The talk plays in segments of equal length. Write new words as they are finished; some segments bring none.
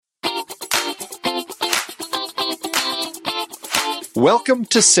Welcome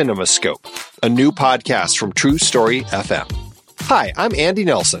to CinemaScope, a new podcast from True Story FM. Hi, I'm Andy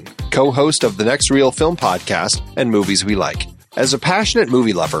Nelson, co-host of the Next Reel Film Podcast and Movies We Like. As a passionate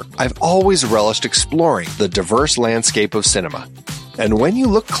movie lover, I've always relished exploring the diverse landscape of cinema. And when you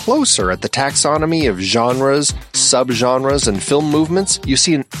look closer at the taxonomy of genres, subgenres, and film movements, you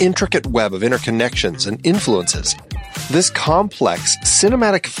see an intricate web of interconnections and influences. This complex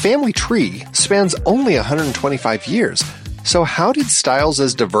cinematic family tree spans only 125 years. So how did styles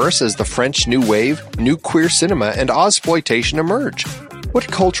as diverse as the French New Wave, New Queer Cinema, and Ozploitation emerge? What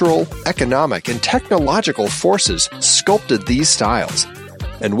cultural, economic, and technological forces sculpted these styles?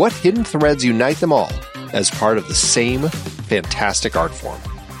 And what hidden threads unite them all as part of the same fantastic art form?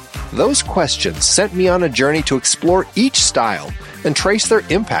 Those questions sent me on a journey to explore each style and trace their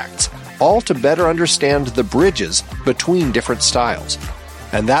impacts, all to better understand the bridges between different styles.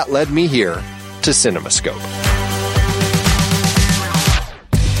 And that led me here to CinemaScope.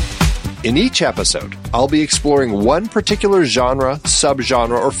 In each episode, I'll be exploring one particular genre,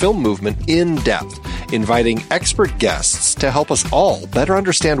 subgenre, or film movement in depth, inviting expert guests to help us all better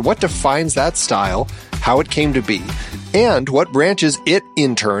understand what defines that style, how it came to be, and what branches it,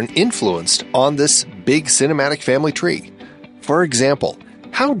 in turn, influenced on this big cinematic family tree. For example,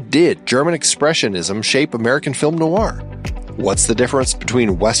 how did German Expressionism shape American film noir? What's the difference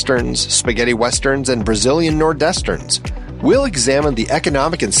between westerns, spaghetti westerns, and Brazilian nordwesterns? We'll examine the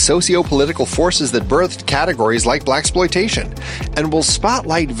economic and socio-political forces that birthed categories like blaxploitation, and we'll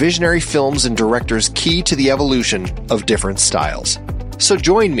spotlight visionary films and directors key to the evolution of different styles. So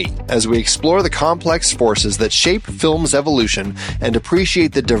join me as we explore the complex forces that shape film's evolution and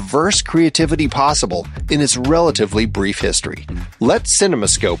appreciate the diverse creativity possible in its relatively brief history. Let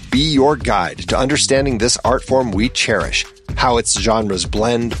CinemaScope be your guide to understanding this art form we cherish, how its genres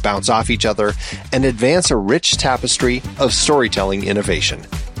blend, bounce off each other, and advance a rich tapestry of storytelling innovation.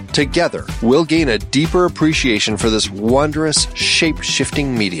 Together, we'll gain a deeper appreciation for this wondrous,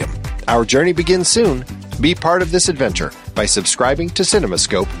 shape-shifting medium. Our journey begins soon. Be part of this adventure by subscribing to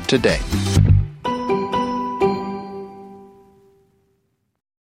CinemaScope today.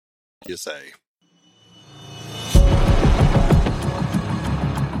 You say.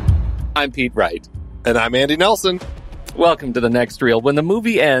 I'm Pete Wright. And I'm Andy Nelson. Welcome to the next reel. When the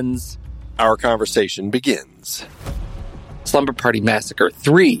movie ends, our conversation begins. Slumber Party Massacre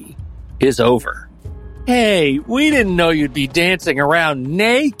 3 is over. Hey, we didn't know you'd be dancing around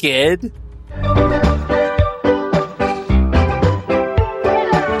naked.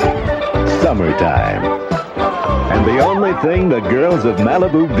 Summertime. And the only thing the girls of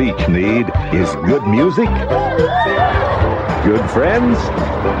Malibu Beach need is good music, good friends,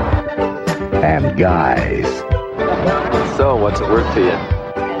 and guys. So, what's it worth to you?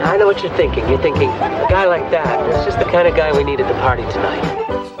 I know what you're thinking. You're thinking, a guy like that is just the kind of guy we need at the party tonight.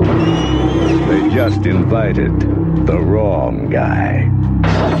 They just invited the wrong guy.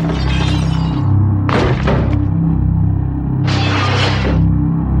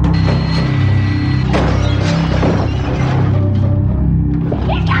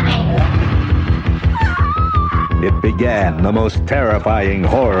 It began the most terrifying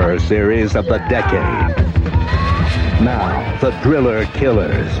horror series of the decade. Now, the Driller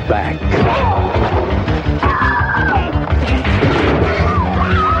Killer's back.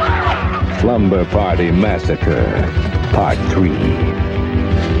 Slumber Party Massacre, Part 3.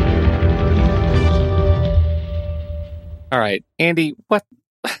 All right, Andy, what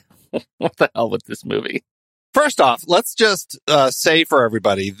the hell with this movie? First off, let's just say for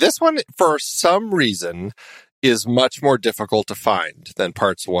everybody, this one, for some reason, is much more difficult to find than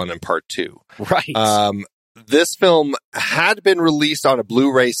parts 1 and part 2. Right. This film had been released on a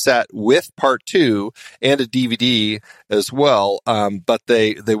Blu-ray set with part 2 and a DVD as well, but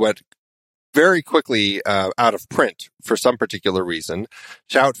they went very quickly out of print for some particular reason.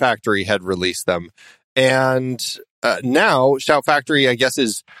 Shout Factory had released them, and now Shout Factory, I guess,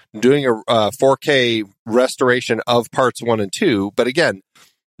 is doing a 4K restoration of parts 1 and 2, but again,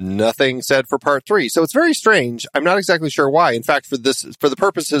 nothing said for part 3. So it's very strange. I'm not exactly sure why. In fact, for the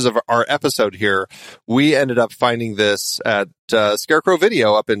purposes of our episode here, we ended up finding this at Scarecrow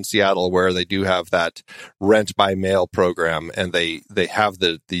Video up in Seattle, where they do have that rent by mail program, and they have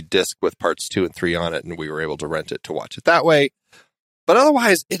the disc with parts 2 and 3 on it, and we were able to rent it to watch it that way. But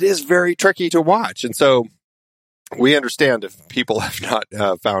otherwise, it is very tricky to watch. And so we understand if people have not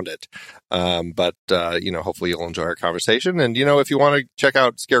found it. But hopefully you'll enjoy our conversation. And, if you want to check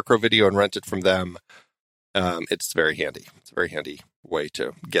out Scarecrow Video and rent it from them, it's very handy. It's a very handy way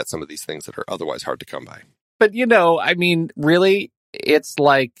to get some of these things that are otherwise hard to come by. But, really, it's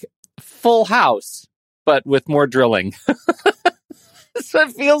like Full House, but with more drilling. So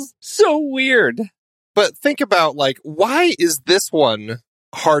it feels so weird. But think about, like, why is this one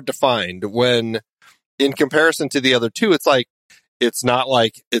hard to find when, in comparison to the other two, it's like, it's not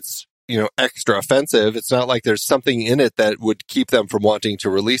like it's, extra offensive. It's not like there's something in it that would keep them from wanting to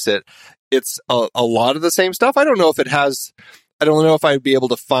release it. It's a lot of the same stuff. I don't know if I'd be able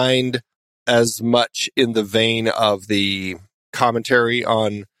to find as much in the vein of the commentary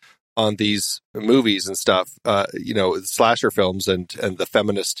on these movies and stuff, slasher films and the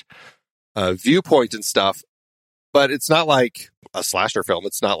feminist viewpoint and stuff. But it's not like a slasher film.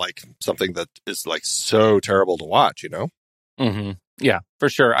 It's not like something that is like so terrible to watch, Mm-hmm. Yeah, for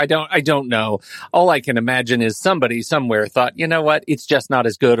sure. I don't know. All I can imagine is somebody somewhere thought, you know what, it's just not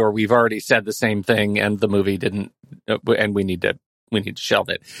as good, or we've already said the same thing and the movie didn't, and we need to shelve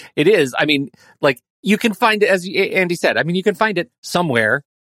it. It is, I mean, like, you can find it, as Andy said, I mean, you can find it somewhere,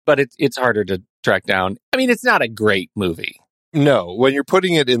 but it's harder to track down. I mean, it's not a great movie. No, when you're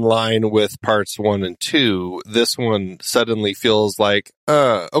putting it in line with parts 1 and 2, this one suddenly feels like,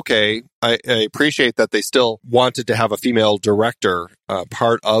 okay, I appreciate that they still wanted to have a female director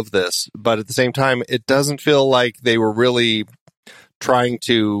part of this, but at the same time, it doesn't feel like they were really trying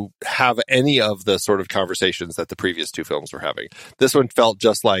to have any of the sort of conversations that the previous two films were having. This one felt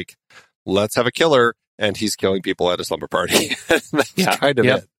just like, let's have a killer, and he's killing people at a slumber party. That's kind of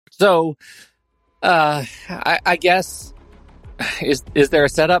it. So, I guess... Is there a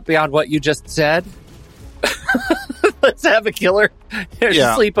setup beyond what you just said? Let's have a killer. There's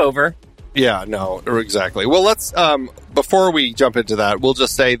a sleepover. Yeah, no, exactly. Well, let's, before we jump into that, we'll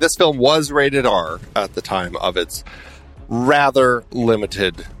just say this film was rated R at the time of its rather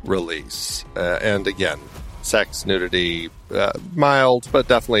limited release. And again, sex, nudity, mild, but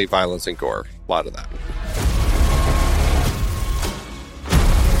definitely violence and gore. A lot of that.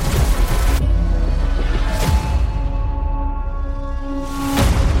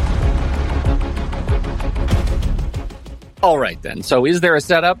 All right, then. So is there a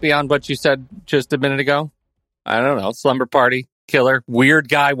setup beyond what you said just a minute ago? I don't know. Slumber party, killer, weird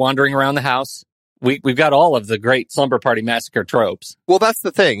guy wandering around the house. We've got all of the great slumber party massacre tropes. Well, that's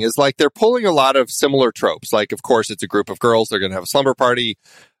the thing, is like they're pulling a lot of similar tropes. Like, of course, it's a group of girls. They're going to have a slumber party,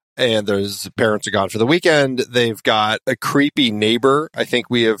 and there's parents are gone for the weekend. They've got a creepy neighbor. I think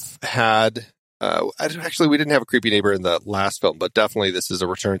we have had... we didn't have a creepy neighbor in the last film, but definitely this is a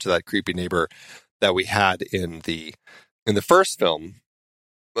return to that creepy neighbor that we had in the first film.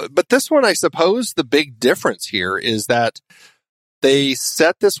 But this one, I suppose the big difference here is that they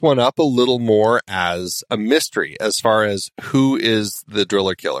set this one up a little more as a mystery as far as who is the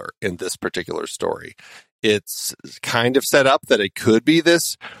driller killer in this particular story. It's kind of set up that it could be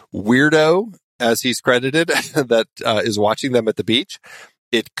this weirdo, as he's credited, that is watching them at the beach.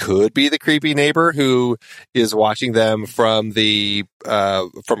 It could be the creepy neighbor who is watching them from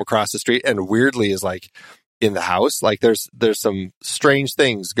across the street and weirdly is like in the house. Like there's some strange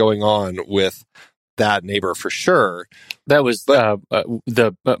things going on with that neighbor for sure. That was the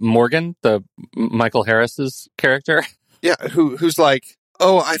Morgan, the Michael Harris's character. Yeah, who's like,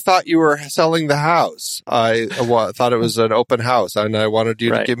 oh, I thought you were selling the house. I thought it was an open house, and I wanted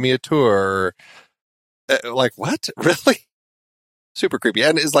you to give me a tour. Like, what? Really? Super creepy.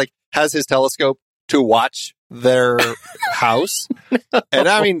 And is like, has his telescope to watch their house. And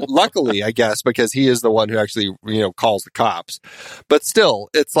I mean, luckily, I guess, because he is the one who actually, calls the cops. But still,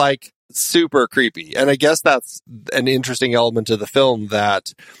 it's like super creepy. And I guess that's an interesting element of the film,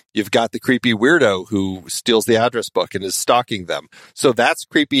 that you've got the creepy weirdo who steals the address book and is stalking them. So that's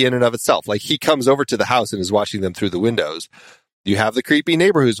creepy in and of itself. Like, he comes over to the house and is watching them through the windows. You have the creepy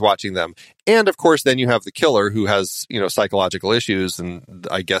neighbor who's watching them. And of course, then you have the killer who has, psychological issues. And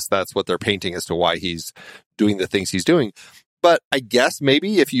I guess that's what they're painting as to why he's doing the things he's doing. But I guess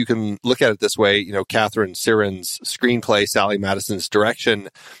maybe if you can look at it this way, Catherine Siren's screenplay, Sally Madison's direction,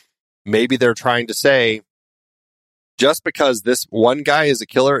 maybe they're trying to say, just because this one guy is a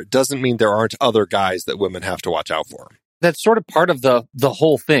killer, doesn't mean there aren't other guys that women have to watch out for. That's sort of part of the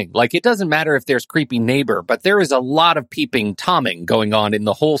whole thing. Like, it doesn't matter if there's creepy neighbor, but there is a lot of peeping Tomming going on in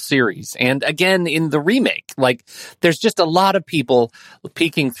the whole series. And again, in the remake, like, there's just a lot of people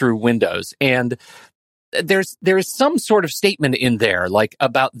peeking through windows. And there is some sort of statement in there, like,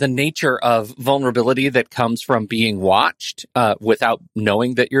 about the nature of vulnerability that comes from being watched, without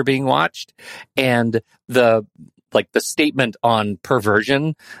knowing that you're being watched. And the statement on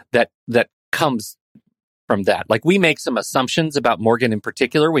perversion that comes from that. Like, we make some assumptions about Morgan in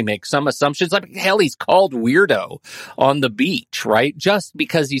particular. We make some assumptions. Like, hell, he's called weirdo on the beach, right? Just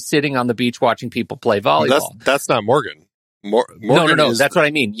because he's sitting on the beach watching people play volleyball. That's not Morgan. Morgan No. That's what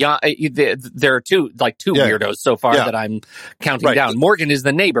I mean. Yeah, there are two weirdos so far that I'm counting down. Morgan is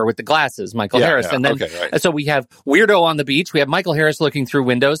the neighbor with the glasses, Michael Harris, and then so we have weirdo on the beach. We have Michael Harris looking through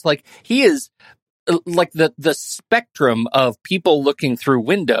windows. Like he is, like the spectrum of people looking through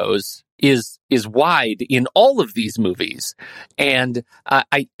windows is wide in all of these movies, and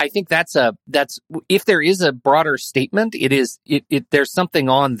I think that's if there is a broader statement, there's something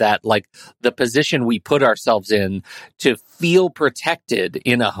on that, like the position we put ourselves in to feel protected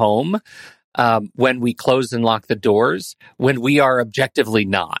in a home when we close and lock the doors, when we are objectively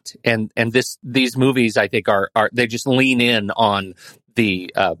not, and these movies I think are they just lean in on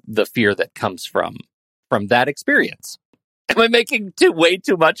the fear that comes from that experience. Am I making way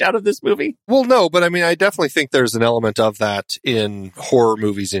too much out of this movie? Well, no, but I mean, I definitely think there's an element of that in horror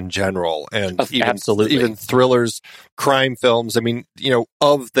movies in general, and even thrillers, crime films. I mean,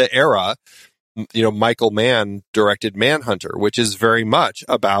 of the era, Michael Mann directed Manhunter, which is very much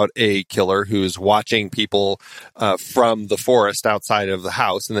about a killer who's watching people from the forest outside of the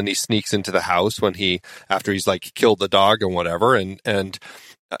house, and then he sneaks into the house after he's like killed the dog and whatever, and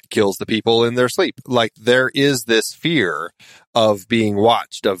kills the people in their sleep. Like, there is this fear of being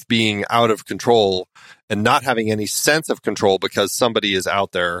watched, of being out of control and not having any sense of control because somebody is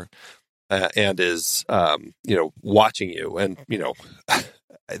out there and is watching you. And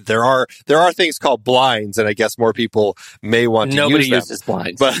there are things called blinds, and I guess more people may want to use them. Nobody uses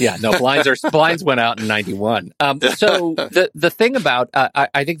blinds. But blinds went out in 91. So the thing about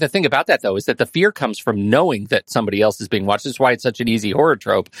I think the thing about that though is that the fear comes from knowing that somebody else is being watched. That's why it's such an easy horror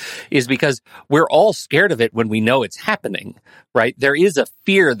trope, is because we're all scared of it when we know it's happening, right? There is a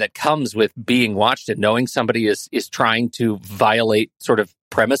fear that comes with being watched and knowing somebody is trying to violate sort of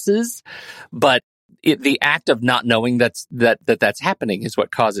premises, but the act of not knowing that's happening is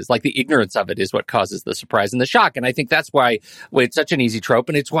what causes, like, the ignorance of it is what causes the surprise and the shock. And I think that's why it's such an easy trope,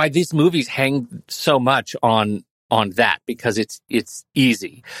 and it's why these movies hang so much on that, because it's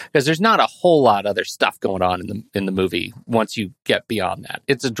easy, because there's not a whole lot of other stuff going on in the movie once you get beyond that.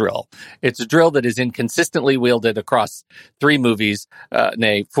 It's a drill. It's a drill that is inconsistently wielded across 4 movies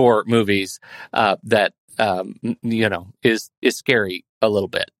that is scary a little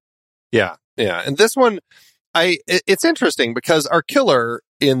bit. Yeah. Yeah, and this one, it's interesting because our killer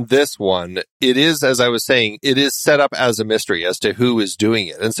in this one, it is, as I was saying, it is set up as a mystery as to who is doing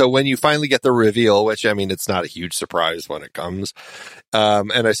it. And so when you finally get the reveal, which, I mean, it's not a huge surprise when it comes,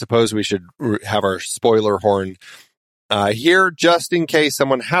 and I suppose we should have our spoiler horn here just in case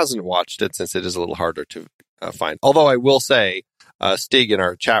someone hasn't watched it, since it is a little harder to find. Although I will say, Stig in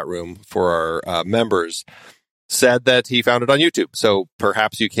our chat room for our members said that he found it on YouTube. So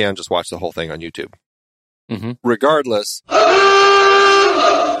perhaps you can just watch the whole thing on YouTube. Mm-hmm. Regardless,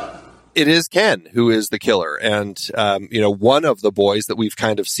 it is Ken who is the killer. And, one of the boys that we've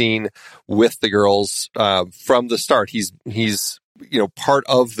kind of seen with the girls from the start, he's part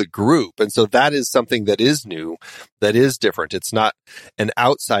of the group. And so that is something that is new, that is different. It's not an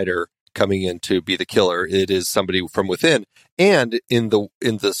outsider coming in to be the killer. It is somebody from within. And in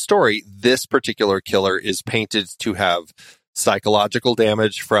the story, this particular killer is painted to have psychological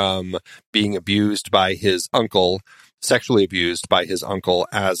damage from being abused by his uncle, sexually abused by his uncle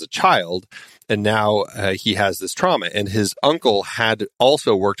as a child. And now he has this trauma. And his uncle had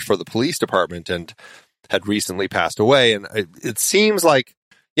also worked for the police department and had recently passed away. And it seems like,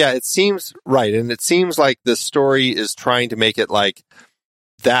 it seems right. And it seems like the story is trying to make it like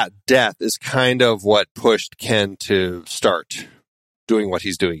that death is kind of what pushed Ken to start doing what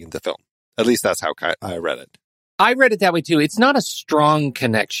he's doing in the film. At least that's how I read it. I read it that way too. It's not a strong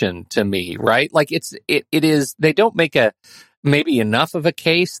connection to me, right? Like it is, they don't make maybe enough of a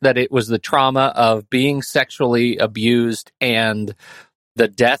case that it was the trauma of being sexually abused and the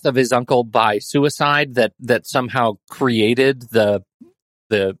death of his uncle by suicide that somehow created the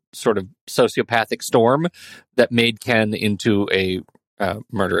sort of sociopathic storm that made Ken into a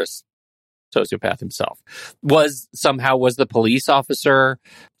murderous sociopath himself. Was the police officer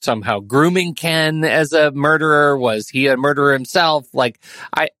somehow grooming Ken as a murderer? Was he a murderer himself? Like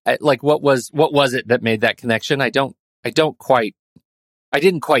what was it that made that connection? I didn't quite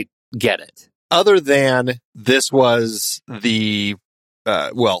get it. Other than this was the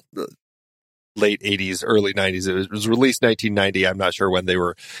late 80s, early 90s. It was released 1990. I'm not sure when they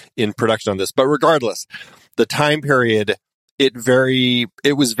were in production on this, but regardless, the time period, it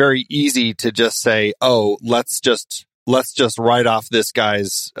was very easy to just say, oh, let's just write off this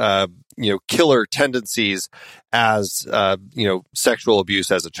guy's killer tendencies as sexual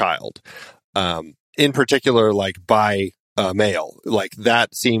abuse as a child, in particular, like by a male. Like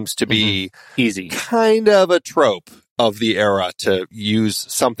that seems to be easy, kind of a trope of the era to use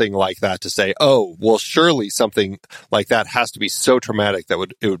something like that to say, oh, well, surely something like that has to be so traumatic that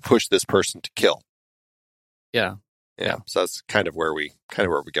it would push this person to kill. Yeah. So that's kind of where we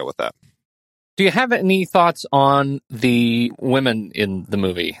go with that. Do you have any thoughts on the women in the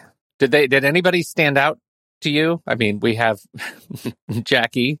movie? Did anybody stand out to you? I mean, we have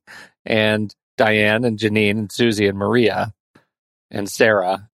Jackie and Diane and Janine and Susie and Maria and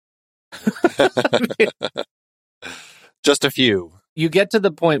Sarah. Just a few. You get to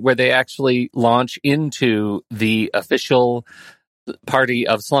the point where they actually launch into the official party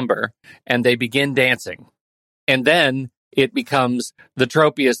of Slumber and they begin dancing. And then it becomes the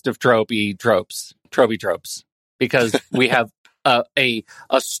tropiest of tropey tropes, because we have a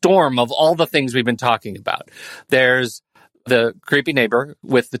storm of all the things we've been talking about. There's the creepy neighbor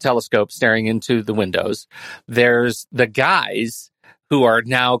with the telescope staring into the windows. There's the guys who are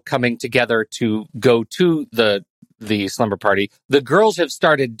now coming together to go to the slumber party. The girls have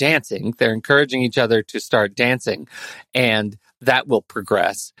started dancing. They're encouraging each other to start dancing, and that will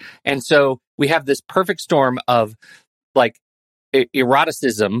progress. And so we have this perfect storm of like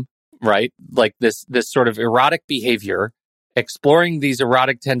eroticism, right? Like this sort of erotic behavior, exploring these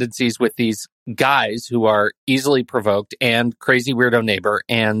erotic tendencies with these guys who are easily provoked, and crazy weirdo neighbor,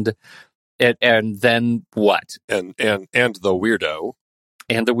 and then what? And the weirdo.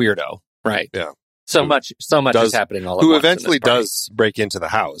 And the weirdo, right? Yeah. So much is happening all at once. Who eventually does break into the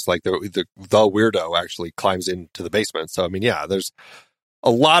house. Like the weirdo actually climbs into the basement. So, I mean, yeah, there's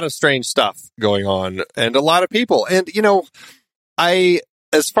a lot of strange stuff going on and a lot of people. And,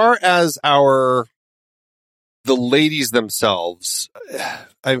 as far as the ladies themselves,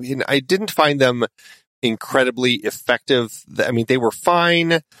 I mean, I didn't find them incredibly effective. I mean, they were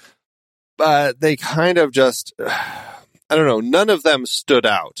fine, but they kind of just... I don't know. None of them stood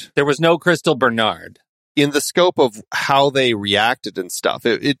out. There was no Crystal Bernard. In the scope of how they reacted and stuff,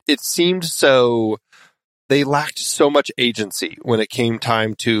 it seemed so... They lacked so much agency when it came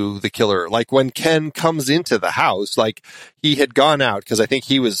time to the killer. Like when Ken comes into the house, like he had gone out because I think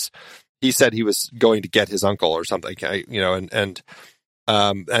he said he was going to get his uncle or something, and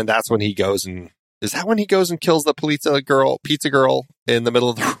that's when he goes and... Is that when he goes and kills the pizza girl in the middle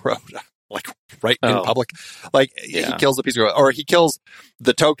of the road? Like right in public, like he kills the pizza girl, or he kills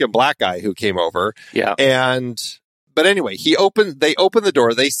the token black guy who came over. Yeah. But anyway, they open the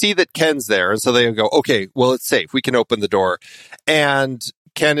door. They see that Ken's there. And so they go, okay, well, it's safe. We can open the door. And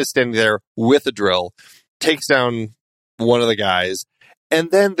Ken is standing there with a drill, takes down one of the guys.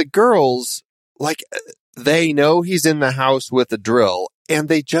 And then the girls, like, they know he's in the house with a drill. And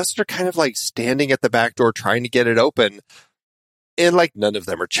they just are kind of like standing at the back door trying to get it open. And like none of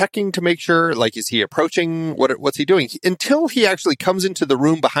them are checking to make sure, like, is he approaching? What's he doing? Until he actually comes into the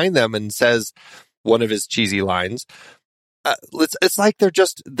room behind them and says one of his cheesy lines. It's like there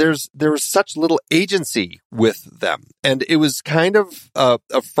was such little agency with them. And it was kind of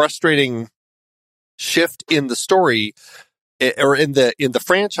a frustrating shift in the story or in the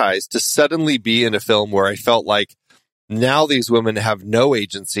franchise to suddenly be in a film where I felt like now these women have no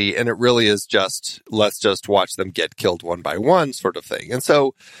agency, and it really is just, let's just watch them get killed one by one sort of thing. And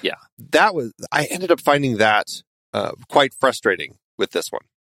so, yeah, I ended up finding that quite frustrating with this one.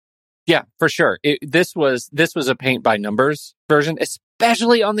 Yeah, for sure. This was a paint by numbers version,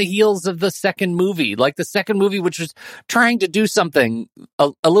 especially on the heels of the second movie. Like the second movie, which was trying to do something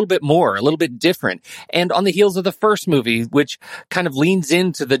a little bit more, a little bit different. And on the heels of the first movie, which kind of leans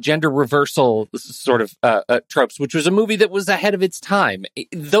into the gender reversal sort of tropes, which was a movie that was ahead of its time.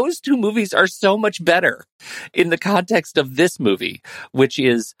 Those two movies are so much better in the context of this movie, which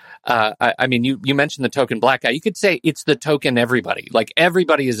is, I mean, you mentioned the token black guy. You could say it's the token everybody. Like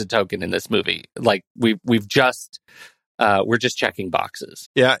everybody is a token in this movie. Like we're just checking boxes.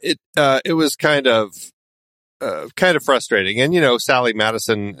 Yeah, it was kind of frustrating. And Sally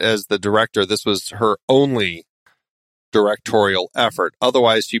Madison as the director, this was her only directorial effort.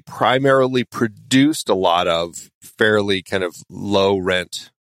 Otherwise, she primarily produced a lot of fairly kind of low rent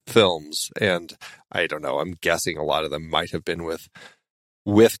films. And I don't know, I'm guessing a lot of them might have been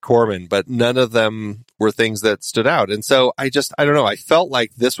with Corman, but none of them were things that stood out. And so I don't know, I felt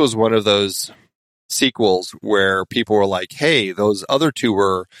like this was one of those sequels where people were like, hey, those other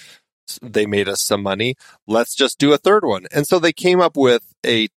two they made us some money. Let's just do a third one. And so they came up with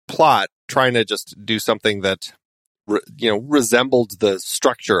a plot trying to just do something that, resembled the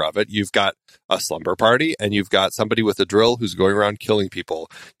structure of it. You've got a slumber party and you've got somebody with a drill who's going around killing people.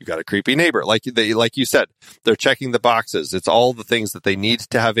 You've got a creepy neighbor. Like you said, they're checking the boxes. It's all the things that they need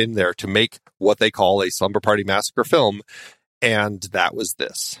to have in there to make what they call a slumber party massacre film. And that was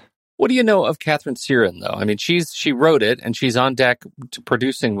this. What do you know of Catherine Siren, though? I mean, she wrote it, and she's on deck to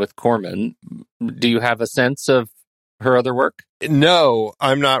producing with Corman. Do you have a sense of her other work? No,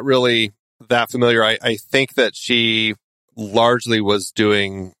 I'm not really that familiar. I think that she largely was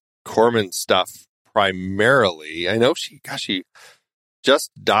doing Corman stuff primarily. I know she just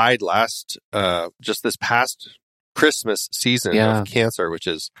died just this past Christmas season of cancer, which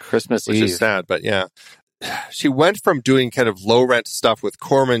is sad. But yeah, she went from doing kind of low rent stuff with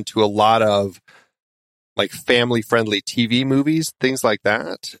Corman to a lot of like family friendly TV movies, things like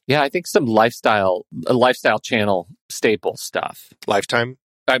that. Yeah, I think some lifestyle channel staple stuff. Lifetime.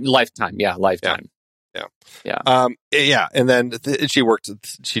 Lifetime. Yeah. And then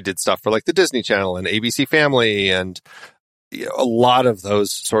she did stuff for like the Disney Channel and ABC Family and a lot of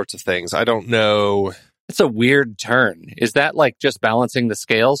those sorts of things. I don't know. It's a weird turn. Is that like just balancing the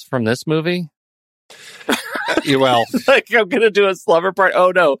scales from this movie? Well, like I'm going to do a Slumber part.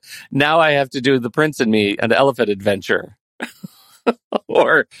 Oh no. Now I have to do The Prince and Me, an Elephant Adventure.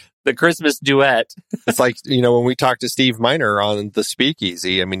 Or the Christmas duet. It's like, when we talked to Steve Miner on The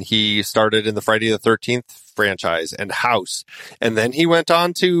Speakeasy, I mean, he started in the Friday the 13th franchise and House. And then he went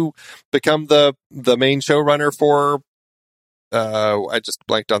on to become the main showrunner for, I just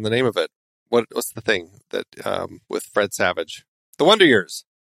blanked on the name of it. What's the thing that, with Fred Savage? The Wonder Years.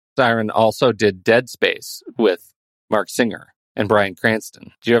 Siren also did Dead Space with Mark Singer and Bryan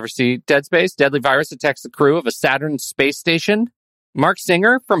Cranston. Did you ever see Dead Space? Deadly virus attacks the crew of a Saturn space station. Mark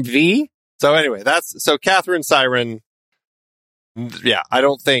Singer from V. So anyway, so Catherine Siren. Yeah, I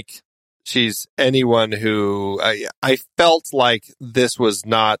don't think she's anyone who I felt like this was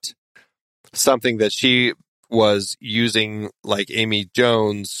not something that she was using like Amy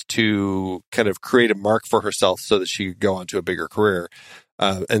Jones to kind of create a mark for herself so that she could go on to a bigger career.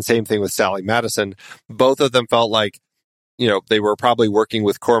 And same thing with Sally Madison. Both of them felt like, they were probably working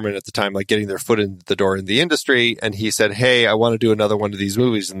with Corman at the time, like getting their foot in the door in the industry. And he said, hey, I want to do another one of these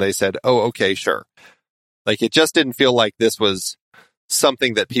movies. And they said, oh, okay, sure. Like it just didn't feel like this was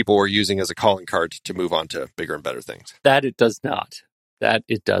something that people were using as a calling card to move on to bigger and better things. That it does not.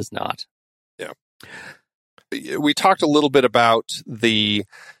 Yeah. We talked a little bit about the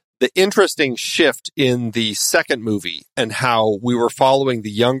interesting shift in the second movie and how we were following the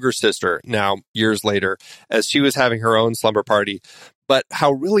younger sister now years later as she was having her own slumber party, but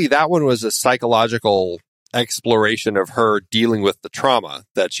how really that one was a psychological exploration of her dealing with the trauma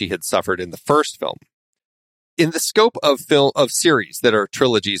that she had suffered in the first film. In the scope of series that are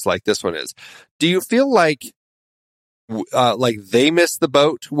trilogies like this one is, do you feel like they missed the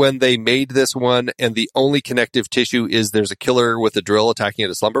boat when they made this one and the only connective tissue is there's a killer with a drill attacking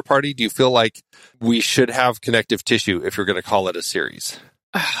at a slumber party? Do you feel like we should have connective tissue if you're going to call it a series?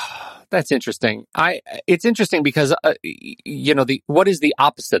 That's interesting. It's interesting because, what is the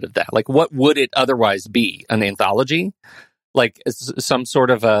opposite of that? Like, what would it otherwise be? An anthology? Like some sort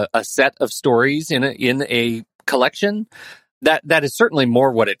of a set of stories in a collection? That is certainly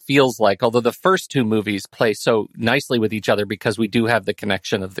more what it feels like, although the first two movies play so nicely with each other because we do have the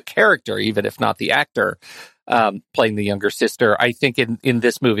connection of the character, even if not the actor playing the younger sister. I think in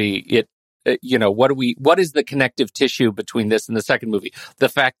this movie, what is the connective tissue between this and the second movie? The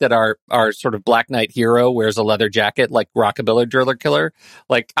fact that our sort of Black Knight hero wears a leather jacket like Rockabilly Driller Killer.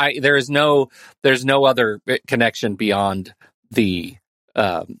 Like there's no other connection beyond the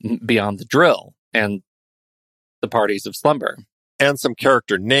drill and the parties of slumber. And some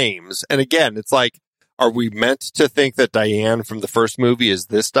character names. And again, it's like, are we meant to think that Diane from the first movie is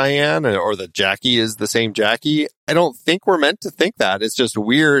this Diane or that Jackie is the same Jackie? I don't think we're meant to think that. It's just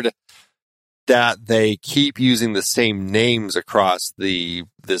weird that they keep using the same names across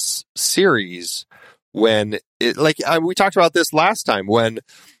this series when we talked about this last time when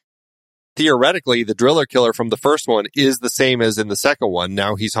theoretically, the driller killer from the first one is the same as in the second one.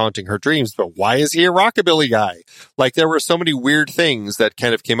 Now he's haunting her dreams, but why is he a rockabilly guy? Like there were so many weird things that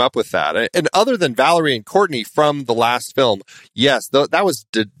kind of came up with that. And other than Valerie and Courtney from the last film, yes, that was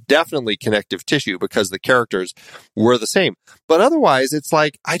definitely connective tissue because the characters were the same. But otherwise, it's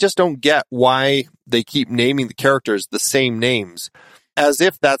like, I just don't get why they keep naming the characters the same names as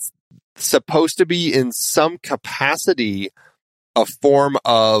if that's supposed to be in some capacity a form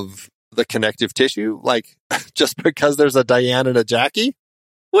of the connective tissue, like just because there's a Diane and a Jackie?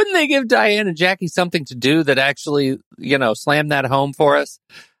 Wouldn't they give Diane and Jackie something to do that actually, slam that home for us?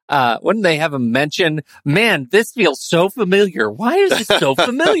 Wouldn't they have a mention? Man, this feels so familiar. Why is this so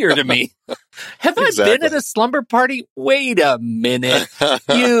familiar to me? Have I been at a slumber party? Wait a minute,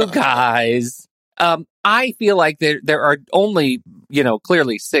 you guys. I feel like there are only,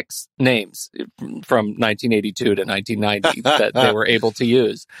 clearly 6 names from 1982 to 1990 that they were able to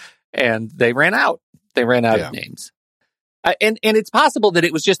use. and they ran out. They ran out of names. And it's possible that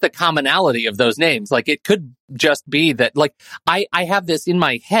it was just the commonality of those names. Like, it could just be that, like, I have this in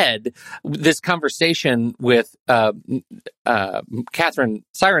my head, this conversation with Catherine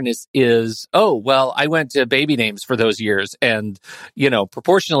Siren is, oh, well, I went to baby names for those years. And,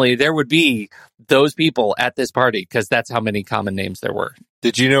 proportionally, there would be those people at this party because that's how many common names there were.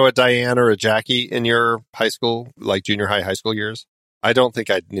 Did you know a Diane or a Jackie in your high school, like junior high school years? I don't think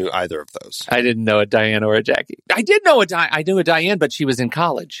I knew either of those. I didn't know a Diane or a Jackie. I did know I knew a Diane, but she was in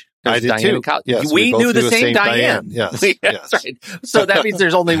college. I did Diane too. In college. Yes, we knew the same Diane. Yes, yes. Yes. Right. So that means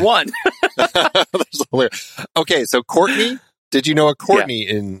there's only one. Okay, so Courtney, did you know a Courtney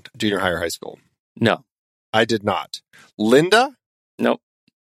in junior high or high school? No. I did not. Linda? Nope.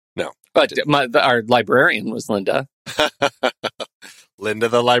 No. But our librarian was Linda. Linda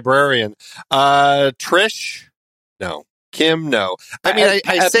the librarian. Trish? No. Kim? No. I mean,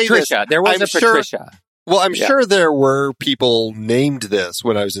 I say Patricia. this. There was a Patricia. Well, I'm sure there were people named this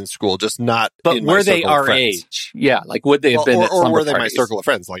when I was in school, just not in my were they circle of our friends. age? Yeah, like would they have been at or slumber were they parties? my circle of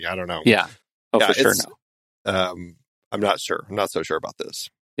friends? Like, I don't know. Yeah. Oh, Yeah, for sure, no. I'm not sure. I'm not so sure about this.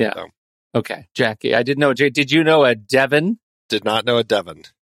 Yeah. So. Okay, Jackie. I didn't know. Did you know a Devon? Did not know a Devon.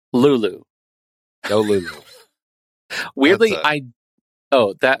 Lulu. No Lulu. Weirdly,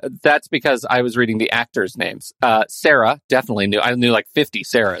 that's because I was reading the actors' names. Sarah, definitely knew. I knew like 50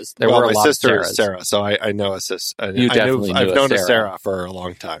 Sarahs. There were a lot of Sarahs. My sister is Sarah, so I know a sis. I've known a Sarah for a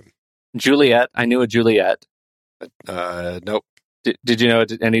long time. Juliet, I knew a Juliet. Nope. Did you know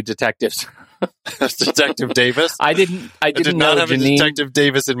any detectives? Detective Davis. I did not know have Janine. a Detective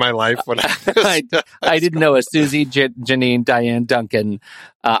Davis in my life when I didn't know a Susie, Janine, Diane, Duncan.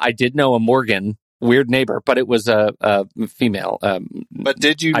 I did know a Morgan. Weird neighbor, but it was a female. But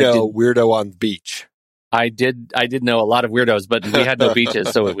did you know Weirdo on the Beach? I did know a lot of weirdos, but we had no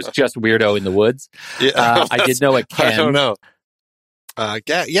beaches, so it was just Weirdo in the Woods. Yeah, I did know a Ken. I don't know.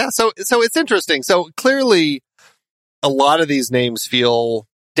 Yeah. So it's interesting. So clearly, a lot of these names feel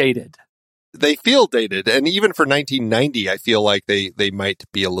dated. They feel dated, and even for 1990, I feel like they might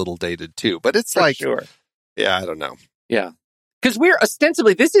be a little dated too. But it's for sure. Yeah, I don't know. Yeah. Because we're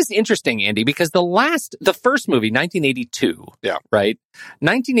ostensibly, this is interesting, Andy, because the first movie, 1982, right?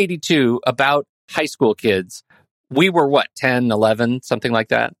 1982, about high school kids, we were what, 10, 11, something like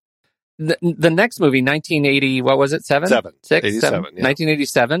that? The next movie, 1980, what was it, 7? 7. 6? 87, 7? yeah.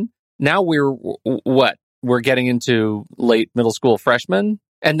 1987. Now we're, what? We're getting into late middle school freshmen.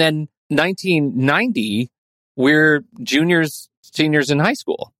 And then 1990, we're juniors, seniors in high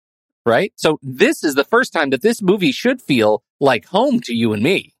school. Right? So this is the first time that this movie should feel like home to you and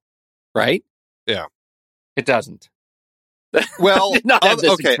me. Right? Yeah. It doesn't. Well,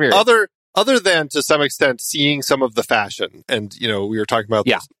 okay. Other than to some extent seeing some of the fashion, and we were talking about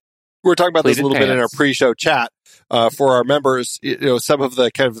this. We were talking about this a little bit in our pre-show chat for our members. Some of the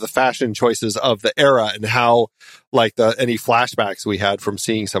kind of the fashion choices of the era and how, like, any flashbacks we had from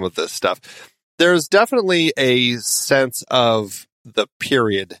seeing some of this stuff. There's definitely a sense of the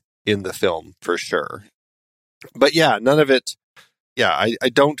period in the film for sure. But yeah, none of it. Yeah, I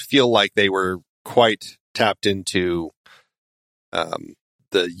don't feel like they were quite tapped into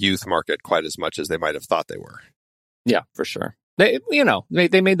the youth market quite as much as they might have thought they were. Yeah, for sure. They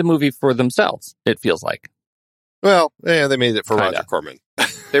made the movie for themselves, it feels like. Well, yeah, they made it for Roger Corman.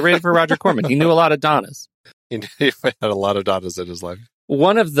 They made it for Roger Corman. He knew a lot of Donnas. He had a lot of Donnas in his life.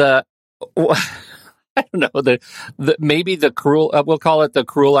 One of the, I don't know, the maybe the cruel, we'll call it the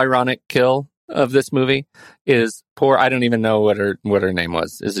cruel, ironic kill of this movie is poor. I don't even know what her name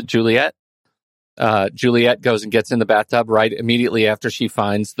was. Is it Juliet? Juliet goes and gets in the bathtub right immediately after she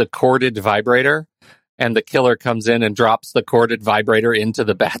finds the corded vibrator, and the killer comes in and drops the corded vibrator into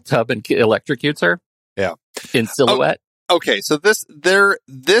the bathtub and electrocutes her. Yeah, in silhouette. Okay, so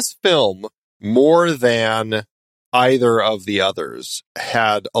this film, more than either of the others,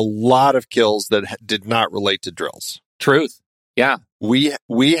 had a lot of kills that did not relate to drills. Truth. Yeah. We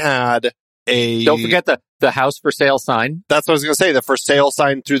had a... Don't forget the house for sale sign. That's what I was going to say. The for sale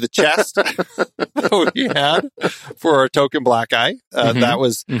sign through the chest that we had for our token black guy. That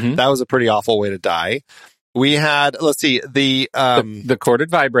was a pretty awful way to die. We had, let's see, the corded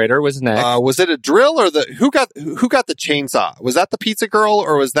vibrator was next. Was it a drill or who got the chainsaw? Was that the pizza girl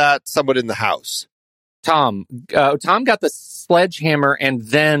or was that someone in the house? Tom got the sledgehammer and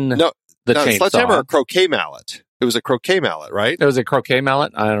then the chainsaw. Sledgehammer or croquet mallet. It was a croquet mallet, right? It was a croquet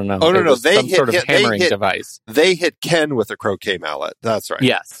mallet? I don't know. Oh, no. They hit, sort of hammering device. They hit Ken with a croquet mallet. That's right.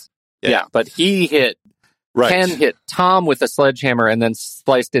 Yes. Yeah. But he hit, Ken hit Tom with a sledgehammer and then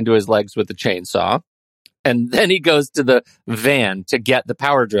sliced into his legs with the chainsaw. And then he goes to the van to get the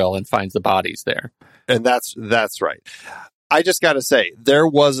power drill and finds the bodies there. And that's right. I just got to say, there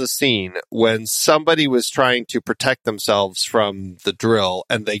was a scene when somebody was trying to protect themselves from the drill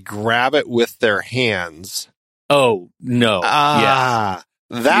and they grab it with their hands. Oh, no. That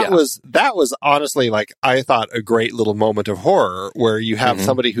was honestly, like, I thought a great little moment of horror where you have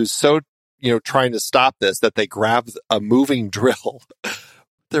somebody who's so, trying to stop this that they grab a moving drill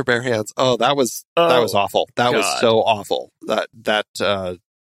with their bare hands. Oh, that was awful. That was so awful. That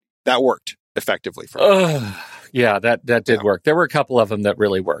worked effectively for me. Yeah, that did work. There were a couple of them that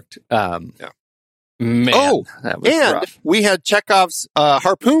really worked. Man, that was rough. We had Chekhov's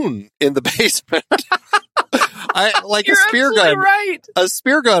harpoon in the basement. You're a spear gun, right. A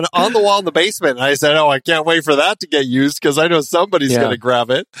spear gun on the wall in the basement. And I said, "Oh, I can't wait for that to get used because I know somebody's going to grab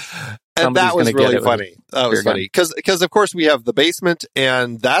it." And that was really funny. That was funny because of course we have the basement,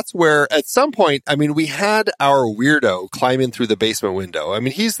 and that's where at some point, I mean, we had our weirdo climb in through the basement window. I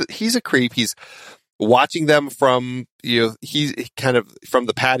mean, he's a creep. He's watching them from, he's kind of from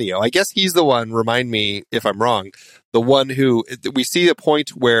the patio. I guess he's the one, remind me if I'm wrong, the one who we see a point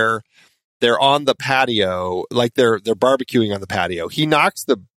where they're on the patio, like they're barbecuing on the patio. He knocks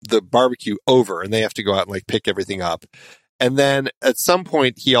the barbecue over and they have to go out and like pick everything up. And then at some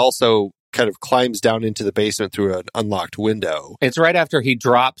point he also kind of climbs down into the basement through an unlocked window. It's right after he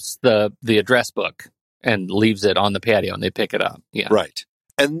drops the address book and leaves it on the patio and they pick it up. Yeah. Right.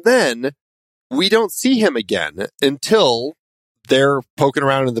 And then we don't see him again until they're poking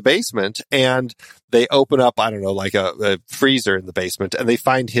around in the basement and they open up, I don't know, like a freezer in the basement and they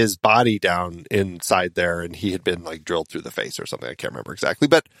find his body down inside there and he had been like drilled through the face or something. I can't remember exactly,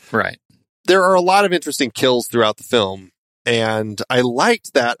 but right. There are a lot of interesting kills throughout the film. And I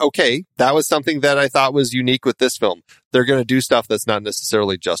liked that. Okay, that was something that I thought was unique with this film. They're going to do stuff that's not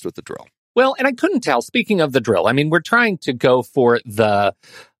necessarily just with the drill. Well, and I couldn't tell, speaking of the drill, I mean, we're trying to go for the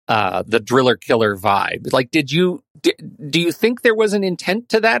driller killer vibe. Like, do you think there was an intent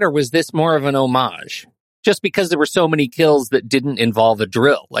to that, or was this more of an homage? Just because there were so many kills that didn't involve a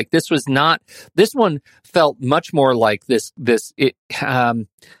drill. Like, this one felt much more like what's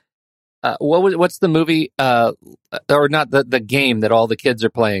the movie, or not the game that all the kids are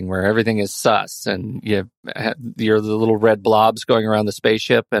playing where everything is sus and you're the little red blobs going around the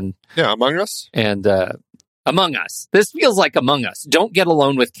spaceship and Among Us. And, Among Us. This feels like Among Us. Don't get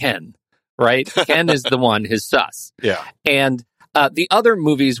alone with Ken, right? Ken is the one, his sus. Yeah. And the other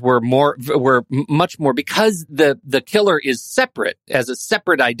movies were much more because the killer is separate, as a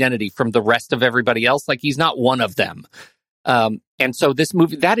separate identity from the rest of everybody else. Like, he's not one of them. And so this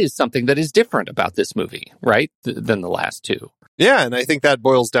movie, that is something that is different about this movie, right? Than the last two. Yeah, and I think that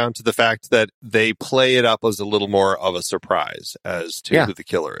boils down to the fact that they play it up as a little more of a surprise as to who the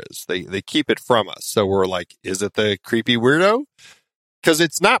killer is. They keep it from us. So we're like, is it the creepy weirdo? Because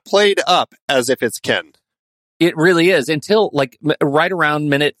it's not played up as if it's Ken. It really is, until like right around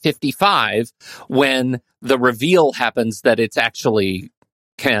minute 55 when the reveal happens that it's actually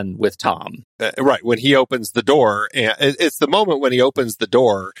Ken with Tom. Right, when he opens the door, and it's the moment when he opens the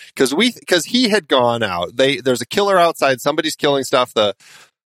door because he had gone out. There's a killer outside. Somebody's killing stuff. The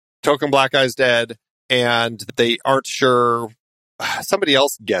token black guy's dead, and they aren't sure. Somebody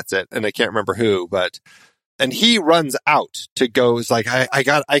else gets it, and I can't remember who. And he runs out to go. Is like,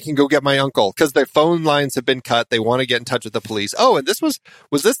 I can go get my uncle because their phone lines have been cut. They want to get in touch with the police. Oh, and this was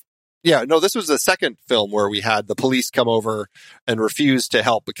this. Yeah, no, this was the second film where we had the police come over and refuse to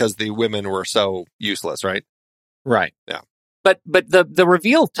help because the women were so useless, right? Right. Yeah. But the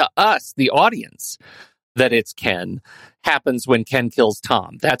reveal to us, the audience, that it's Ken happens when Ken kills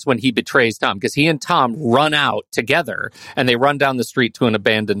Tom. That's when he betrays Tom, because he and Tom run out together and they run down the street to an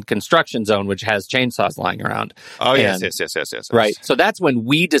abandoned construction zone, which has chainsaws lying around. Oh, yes. Right. So that's when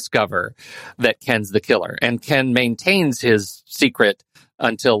we discover that Ken's the killer, and Ken maintains his secret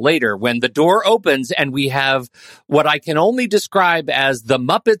until later when the door opens and we have what I can only describe as the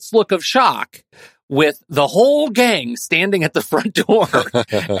Muppets look of shock with the whole gang standing at the front door.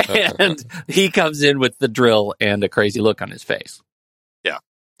 And he comes in with the drill and a crazy look on his face. Yeah.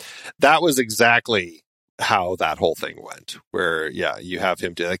 That was exactly how that whole thing went, where, you have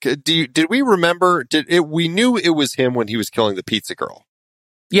him to, like, did we remember, we knew it was him when he was killing the pizza girl.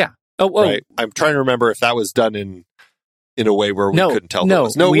 Yeah. Oh. Right. I'm trying to remember if that was done in a way where we couldn't tell. No,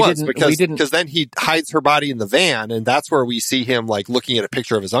 it was because then he hides her body in the van, and that's where we see him like looking at a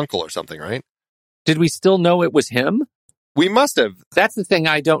picture of his uncle or something, right? Did we still know it was him? We must have. That's the thing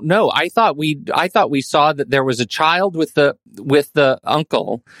I don't know. I thought we saw that there was a child with the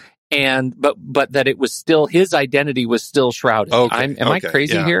uncle, but that it was still, his identity was still shrouded. Am I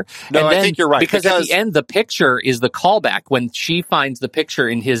crazy here? No, I think you're right. Because at the end, the picture is the callback when she finds the picture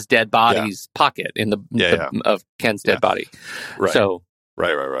in his dead body's pocket of Ken's dead body. Right. So.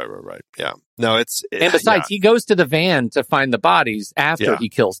 Right. Yeah. No, and besides, he goes to the van to find the bodies after he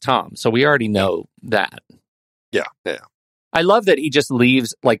kills Tom. So we already know that. Yeah. I love that he just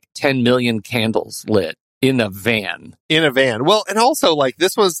leaves like 10 million candles lit in a van. Well, and also, like,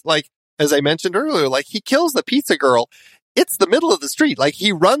 this was, like, as I mentioned earlier, like, he kills the pizza girl. It's the middle of the street. Like,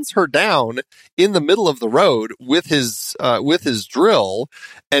 he runs her down in the middle of the road with his drill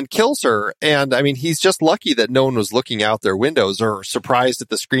and kills her. And I mean, he's just lucky that no one was looking out their windows or surprised at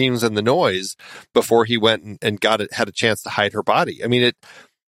the screams and the noise before he went and had a chance to hide her body. I mean,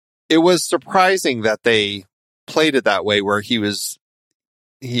 it was surprising that they played it that way, where he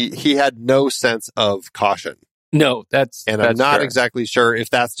had no sense of caution. No, I'm not fair. exactly sure if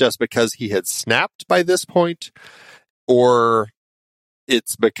that's just because he had snapped by this point, or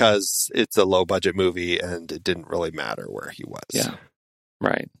it's because it's a low budget movie and it didn't really matter where he was. Yeah.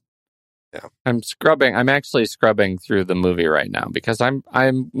 Right. Yeah. I'm actually scrubbing through the movie right now because I'm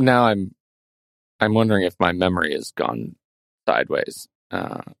wondering if my memory has gone sideways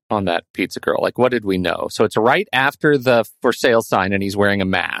on that pizza girl. Like, what did we know? So it's right after the for sale sign and he's wearing a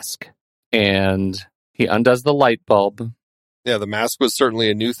mask and he undoes the light bulb. Yeah, the mask was certainly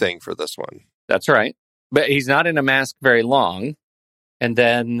a new thing for this one. That's right. But he's not in a mask very long. And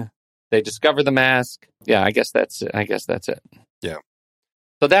then they discover the mask. Yeah, I guess that's it. Yeah.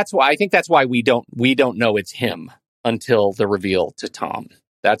 So I think that's why we don't know it's him until the reveal to Tom.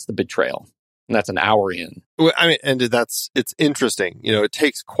 That's the betrayal. And that's an hour in. Well, I mean, and it's interesting. You know, it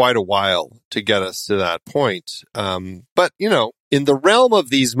takes quite a while to get us to that point. But, you know, in the realm of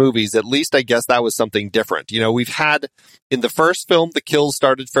these movies, at least I guess that was something different. You know, we've had in the first film, the kills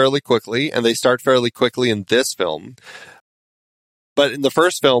started fairly quickly, and they start fairly quickly in this film. But in the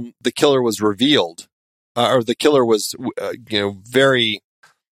first film, the killer was revealed, or the killer was, very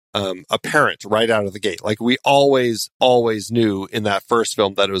apparent right out of the gate. Like, we always knew in that first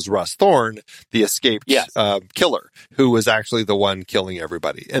film that it was Russ Thorne, the escaped killer, who was actually the one killing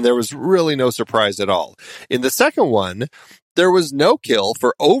everybody. And there was really no surprise at all. In the second one, there was no kill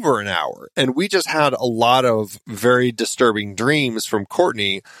for over an hour. And we just had a lot of very disturbing dreams from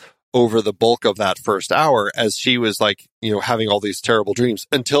Courtney over the bulk of that first hour, as she was like, you know, having all these terrible dreams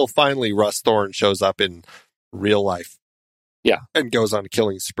until finally Russ Thorne shows up in real life. Yeah. And goes on a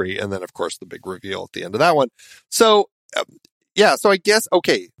killing spree. And then, of course, the big reveal at the end of that one. So, so I guess,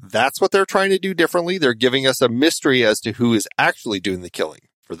 okay, that's what they're trying to do differently. They're giving us a mystery as to who is actually doing the killing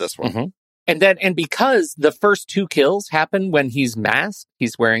for this one. Mm-hmm. And because the first two kills happen when he's masked,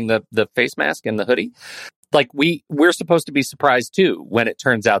 he's wearing the face mask and the hoodie, like we're supposed to be surprised too when it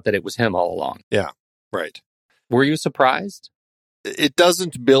turns out that it was him all along. Yeah, right. Were you surprised? It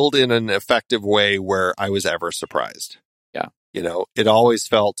doesn't build in an effective way where I was ever surprised. Yeah. You know, it always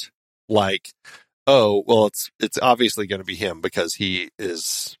felt like, oh, well, it's obviously going to be him because he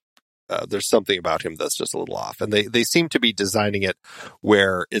is, there's something about him that's just a little off. And they seem to be designing it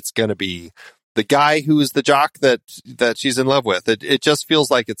where it's going to be the guy who is the jock that she's in love with. It just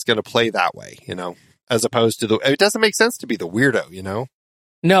feels like it's going to play that way, you know, as opposed to it doesn't make sense to be the weirdo, you know?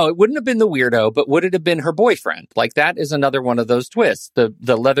 No, it wouldn't have been the weirdo, but would it have been her boyfriend? Like, that is another one of those twists.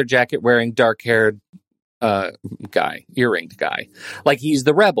 The leather jacket wearing dark-haired guy, earringed guy. Like, he's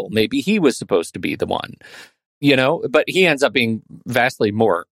the rebel. Maybe he was supposed to be the one, you know, but he ends up being vastly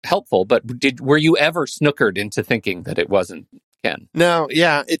more helpful. But were you ever snookered into thinking that it wasn't Ken? No,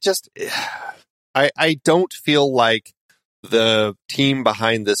 yeah, it just, I don't feel like the team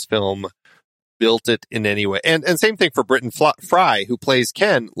behind this film built it in any way. And same thing for Britton Fry, who plays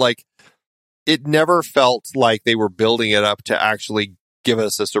Ken. Like, it never felt like they were building it up to actually give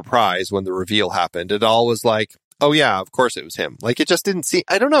us a surprise when the reveal happened. It all was like, oh yeah, of course it was him. Like, it just didn't seem,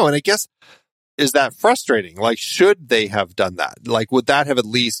 I don't know. And I guess, is that frustrating? Like, should they have done that? Like, would that have at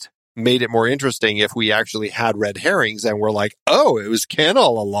least made it more interesting if we actually had red herrings and we're like, oh, it was Ken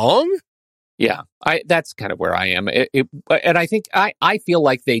all along? Yeah, that's kind of where I am. And I think I feel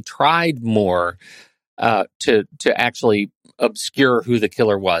like they tried more to actually obscure who the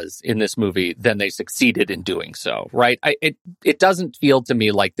killer was in this movie than they succeeded in doing so. Right? It doesn't feel to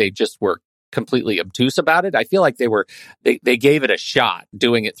me like they just were completely obtuse about it. I feel like they gave it a shot,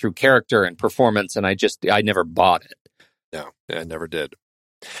 doing it through character and performance, and I never bought it. No, I never did.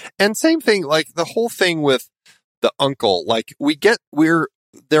 And same thing, like the whole thing with the uncle. Like,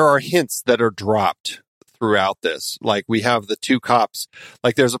 there are hints that are dropped throughout this. Like, we have the two cops.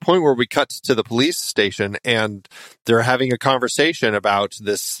 Like, there's a point where we cut to the police station and they're having a conversation about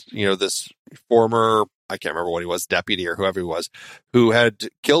this, this former, I can't remember what he was, deputy or whoever he was, who had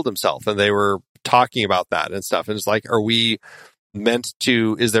killed himself. And they were talking about that and stuff. And it's like, are we meant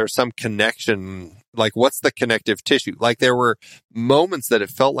to, is there some connection? Like, what's the connective tissue? Like, there were moments that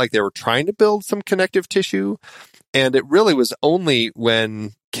it felt like they were trying to build some connective tissue. And it really was only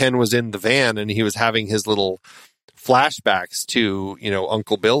when Ken was in the van and he was having his little flashbacks to,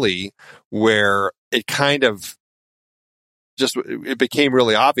 Uncle Billy, where it kind of it became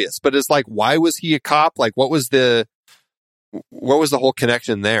really obvious. But it's like, why was he a cop? Like, what was the whole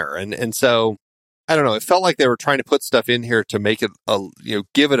connection there? And so, I don't know. It felt like they were trying to put stuff in here to make it,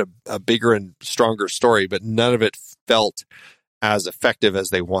 give it a bigger and stronger story, but none of it felt as effective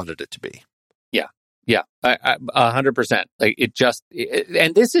as they wanted it to be. Yeah, 100%. Like,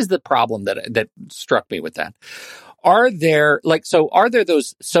 and this is the problem that struck me with that. Are there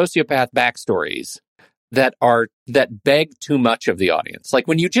those sociopath backstories that beg too much of the audience? Like,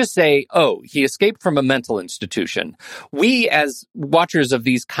 when you just say, "Oh, he escaped from a mental institution," we as watchers of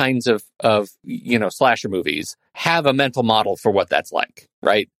these kinds of slasher movies have a mental model for what that's like,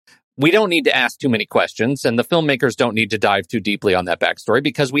 right? We don't need to ask too many questions, and the filmmakers don't need to dive too deeply on that backstory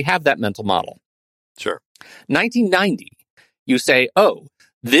because we have that mental model. Sure. 1990, you say, "Oh,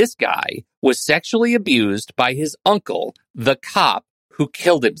 this guy was sexually abused by his uncle, the cop who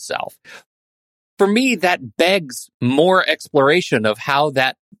killed himself." For me, that begs more exploration of how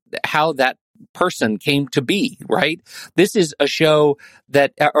that person came to be, right? This is a show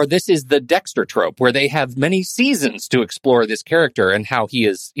this is the Dexter trope, where they have many seasons to explore this character and how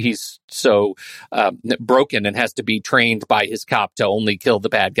he's so broken and has to be trained by his cop to only kill the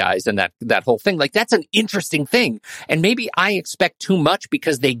bad guys, and that whole thing. Like, that's an interesting thing. And maybe I expect too much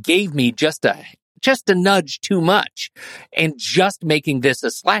because they gave me just a nudge too much, and just making this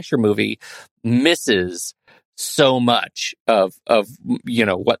a slasher movie misses so much of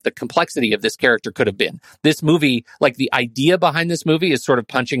what the complexity of this character could have been. This movie, like, the idea behind this movie is sort of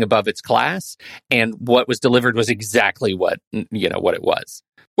punching above its class, and what was delivered was exactly what it was.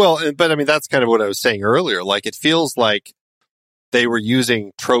 Well, but I mean, that's kind of what I was saying earlier. Like, it feels like they were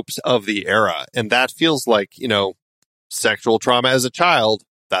using tropes of the era, and that feels like, sexual trauma as a child,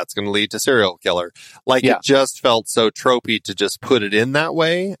 that's going to lead to serial killer. Like, It just felt so tropey to just put it in that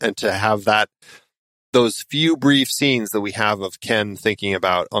way, and to have those few brief scenes that we have of Ken thinking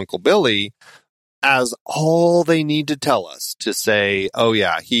about Uncle Billy as all they need to tell us to say, oh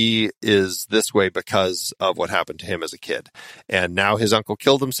yeah, he is this way because of what happened to him as a kid. And now his uncle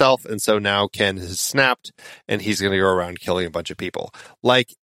killed himself, and so now Ken has snapped, and he's going to go around killing a bunch of people.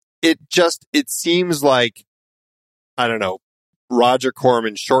 Like, it seems like, I don't know, Roger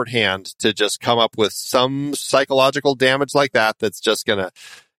Corman shorthand to just come up with some psychological damage like that that's just going to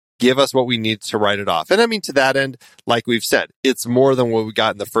give us what we need to write it off. And I mean, to that end, like we've said, it's more than what we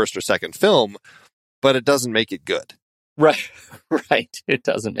got in the first or second film, but it doesn't make it good. Right. It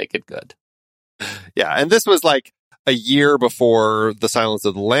doesn't make it good. Yeah. And this was like a year before The Silence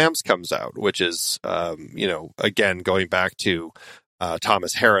of the Lambs comes out, which is, again, going back to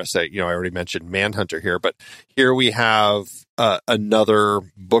Thomas Harris. I already mentioned Manhunter here, but here we have another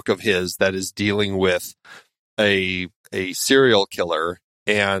book of his that is dealing with a serial killer,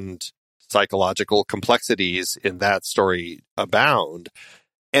 and psychological complexities in that story abound.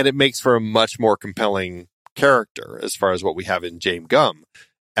 And it makes for a much more compelling character as far as what we have in James Gumb,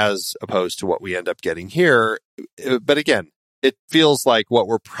 as opposed to what we end up getting here. But again, it feels like what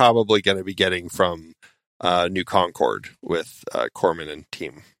we're probably going to be getting from New Concord with Corman and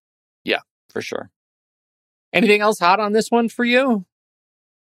team. Yeah, for sure. Anything else hot on this one for you?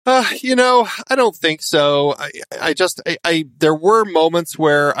 I don't think so. I there were moments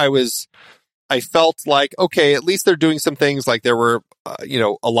where I felt like, okay, at least they're doing some things. Like, there were,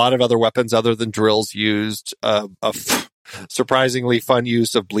 a lot of other weapons other than drills used, surprisingly fun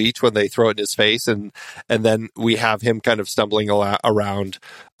use of bleach when they throw it in his face. And then we have him kind of stumbling around,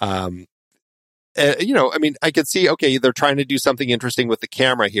 I could see, okay, they're trying to do something interesting with the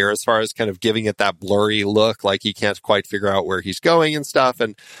camera here as far as kind of giving it that blurry look, like he can't quite figure out where he's going and stuff.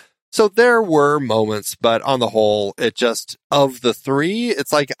 And so there were moments, but on the whole, it just, of the three,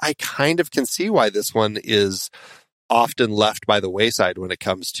 it's like, I kind of can see why this one is often left by the wayside when it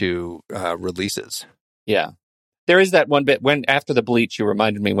comes to releases. Yeah. There is that one bit when, after the bleach, you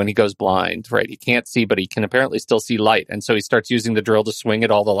reminded me, when he goes blind, right? He can't see, but he can apparently still see light. And so he starts using the drill to swing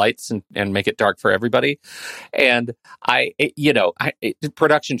at all the lights and make it dark for everybody. And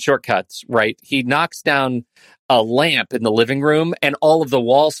production shortcuts, right? He knocks down a lamp in the living room, and all of the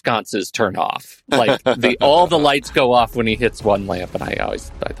wall sconces turn off. Like all the lights go off when he hits one lamp, and I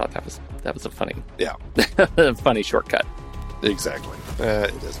thought that was a funny, funny shortcut. Exactly.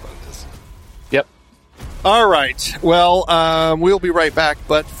 It is what it is. Yep. All right. Well, we'll be right back,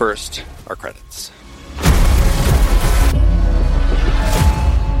 but first, our credits.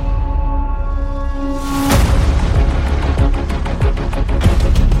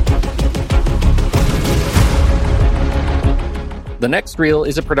 The Next Reel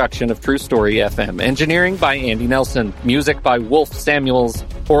is a production of True Story FM. Engineering by Andy Nelson. Music by Wolf Samuels,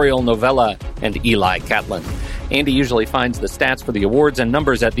 Oriole Novella, and Eli Catlin. Andy usually finds the stats for the awards and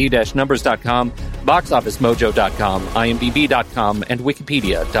numbers at the-numbers.com, boxofficemojo.com, imdb.com, and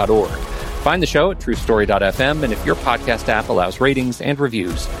wikipedia.org. Find the show at truestory.fm, and if your podcast app allows ratings and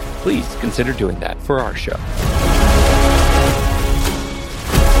reviews, please consider doing that for our show.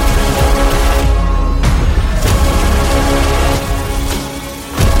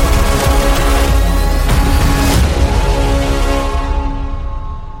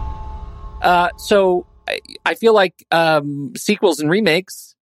 So I feel like sequels and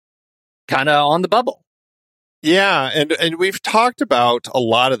remakes kind of on the bubble. Yeah, and we've talked about a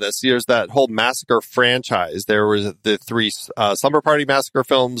lot of this. There's that whole Massacre franchise. There was the 3 Slumber Party Massacre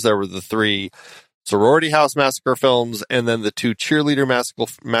films. There were the 3 Sorority House Massacre films, and then the 2 Cheerleader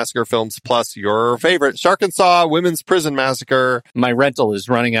Massacre films, plus your favorite, Shark and Saw Women's Prison Massacre. My rental is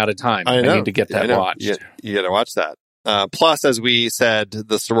running out of time. I need to get that watched. You got to watch that. Plus, as we said,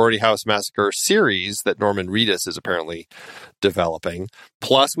 the Sorority House Massacre series that Norman Reedus is apparently developing.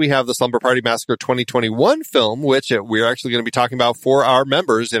 Plus, we have the Slumber Party Massacre 2021 film, which we're actually going to be talking about for our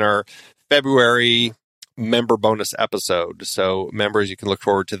members in our February member bonus episode. So, members, you can look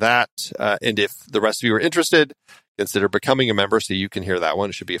forward to that. And if the rest of you are interested, consider becoming a member so you can hear that one.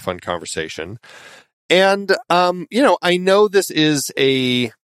 It should be a fun conversation. And, I know this is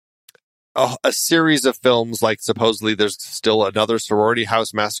a series of films, like supposedly there's still another Sorority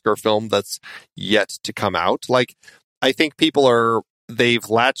House Massacre film that's yet to come out. Like, I think they've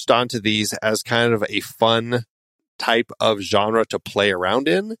latched onto these as kind of a fun type of genre to play around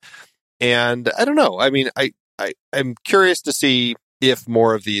in. And I don't know. I mean, I'm curious to see if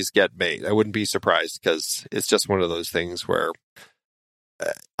more of these get made. I wouldn't be surprised, because it's just one of those things where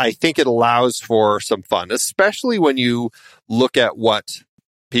I think it allows for some fun, especially when you look at what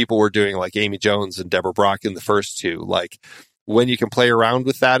people were doing, like Amy Jones and Deborah Brock in the first 2, like when you can play around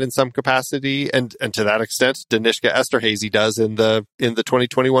with that in some capacity, and to that extent, Danishka Esterhazy does in the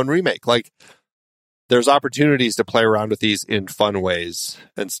 2021 remake. Like, there's opportunities to play around with these in fun ways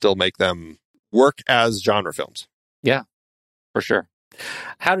and still make them work as genre films. Yeah, for sure.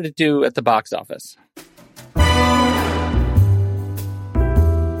 How did it do at the box office?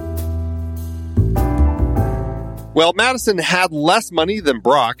 Well, Madison had less money than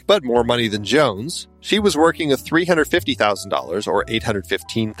Brock, but more money than Jones. She was working with $350,000 or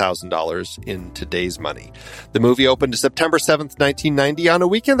 $815,000 in today's money. The movie opened September 7th, 1990 on a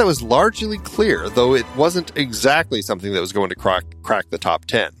weekend that was largely clear, though it wasn't exactly something that was going to crack the top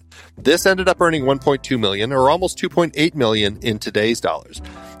 10. This ended up earning $1.2 million, or almost $2.8 million in today's dollars.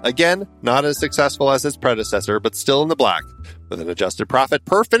 Again, not as successful as its predecessor, but still in the black, with an adjusted profit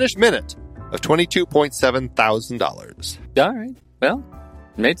per finished minute of $22,700. All right. Well,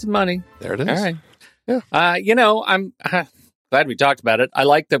 made some money. There it is. All right. Yeah. I'm glad we talked about it. I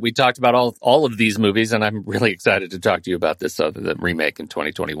like that we talked about all of these movies, and I'm really excited to talk to you about this the remake in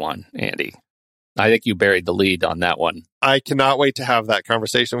 2021, Andy. I think you buried the lead on that one. I cannot wait to have that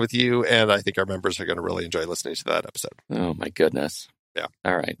conversation with you, and I think our members are going to really enjoy listening to that episode. Oh, my goodness. Yeah.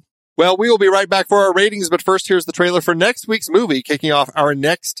 All right. Well, we will be right back for our ratings, but first, here's the trailer for next week's movie, kicking off our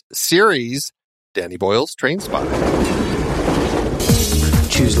next series, Danny Boyle's Trainspotting.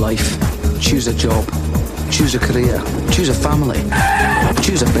 Choose life. Choose a job. Choose a career. Choose a family.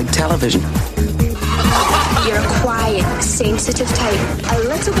 Choose a big television. You're a quiet, sensitive type. A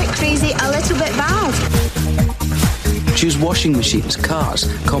little bit crazy, a little bit bad. Choose washing machines, cars,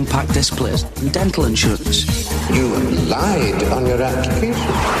 compact displays, and dental insurance. You lied on your application.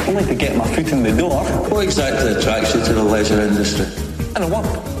 I like to get my foot in the door. What exactly attracts you to the leisure industry? I don't want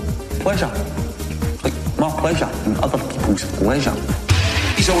pleasure. Like my pleasure and other people's pleasure.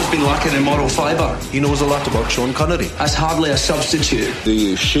 He's always been lacking in moral fibre. He knows a lot about Sean Connery. That's hardly a substitute. Do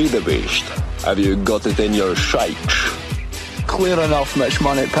you see the beast? Have you got it in your sights? Clear enough, Mitch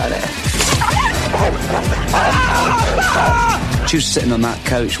Moneypenny. Choose sitting on that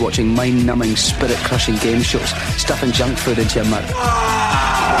couch watching mind-numbing, spirit-crushing game shows, stuffing junk food into your mouth.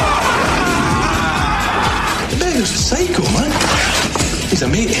 The man is a psycho, man. He's a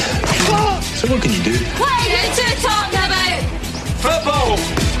mate. So what can you do? What are you two talking about? Football!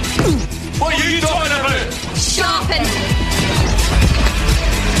 What are you talking about? Shopping.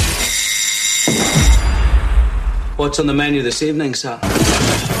 What's on the menu this evening, sir?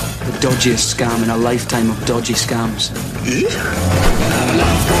 The dodgiest scam in a lifetime of dodgy scams.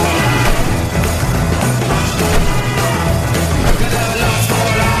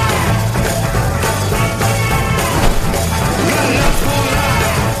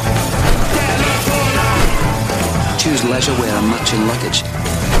 Choose leisure wear and matching luggage.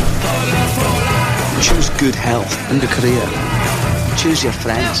 Choose good health and a career. Choose your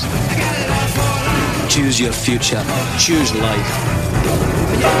friends. Choose your future. Choose life.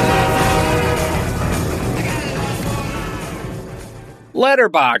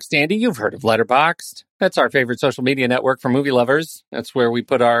 Letterboxd, Andy, you've heard of Letterboxd. That's our favorite social media network for movie lovers. That's where we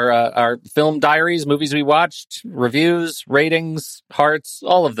put our film diaries, movies we watched, reviews, ratings, hearts,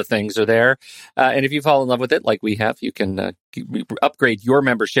 all of the things are there. And if you fall in love with it, like we have, you can upgrade your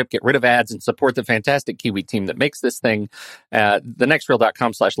membership, get rid of ads, and support the fantastic Kiwi team that makes this thing.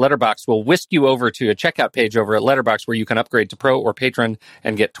 thenextreel.com/letterbox will whisk you over to a checkout page over at Letterbox where you can upgrade to Pro or Patron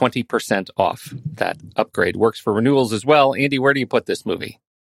and get 20% off. That upgrade works for renewals as well. Andy, where do you put this movie?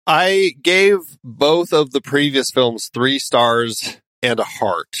 I gave both of the previous films 3 stars and a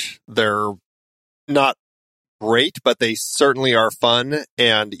heart. They're not great, but they certainly are fun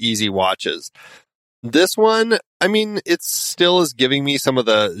and easy watches. This one, I mean, it still is giving me some of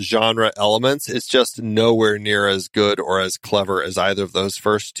the genre elements. It's just nowhere near as good or as clever as either of those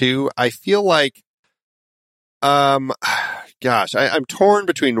first two. I feel like, I'm torn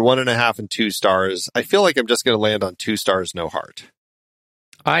between 1.5 and 2 stars. I feel like I'm just going to land on 2 stars, no heart.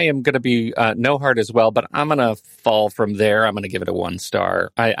 I am going to be no heart as well, but I'm going to fall from there. I'm going to give it a 1 star.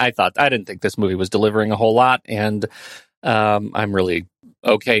 I didn't think this movie was delivering a whole lot, and I'm really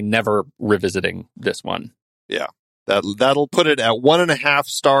okay never revisiting this one. Yeah, that'll put it at 1.5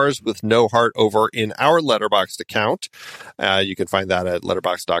 stars with no heart over in our Letterboxd account. You can find that at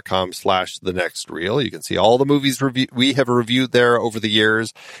letterboxd.com/thenextreel. You can see all the movies we have reviewed there over the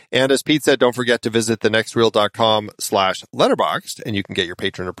years. And as Pete said, don't forget to visit thenextreel.com/letterboxd, and you can get your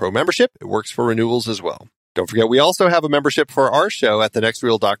Patron or Pro membership. It works for renewals as well. Don't forget, we also have a membership for our show at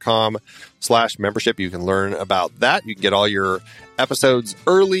thenextreel.com/membership. You can learn about that. You can get all your episodes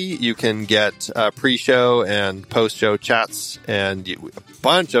early. You can get pre-show and post-show chats and a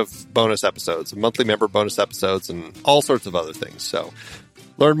bunch of bonus episodes, monthly member bonus episodes, and all sorts of other things. So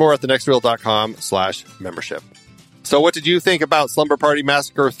learn more at thenextreel.com/membership. So what did you think about Slumber Party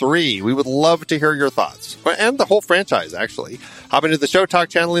Massacre 3? We would love to hear your thoughts. And the whole franchise, actually. Hop into the Show Talk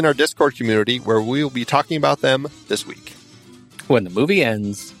channel in our Discord community, where we will be talking about them this week. When the movie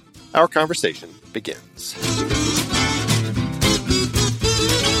ends, our conversation begins.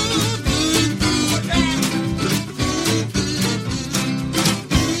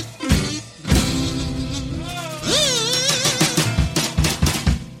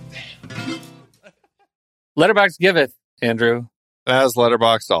 Letterboxd giveth, Andrew. As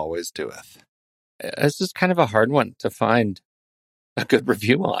Letterboxd always doeth. This is kind of a hard one to find a good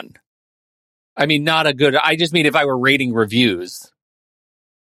review on. I mean, not a good... I just mean if I were rating reviews.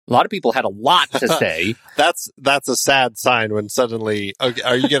 A lot of people had a lot to say. That's a sad sign when suddenly, okay,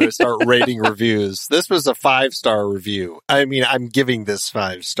 are you going to start rating reviews? This was a 5-star review. I mean, I'm giving this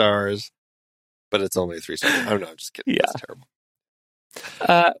 5 stars, but it's only 3 stars. Oh, no, I'm just kidding. Yeah. That's terrible.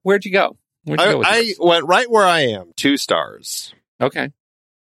 Where'd you go? I went right where I am, 2 stars. Okay.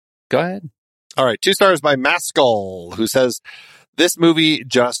 Go ahead. All right, 2 stars by Maskull, who says, this movie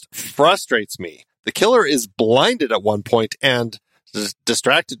just frustrates me. The killer is blinded at one point and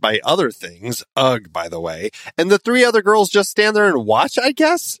distracted by other things. Ugh, by the way. And the 3 other girls just stand there and watch, I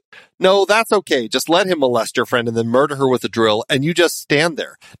guess? No, that's okay. Just let him molest your friend and then murder her with a drill, and you just stand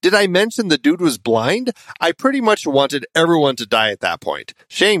there. Did I mention the dude was blind? I pretty much wanted everyone to die at that point.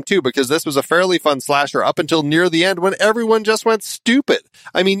 Shame, too, because this was a fairly fun slasher up until near the end when everyone just went stupid.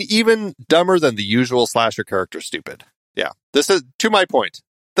 I mean, even dumber than the usual slasher character stupid. Yeah, this is, to my point,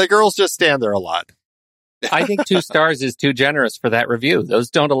 the girls just stand there a lot. I think 2 stars is too generous for that review.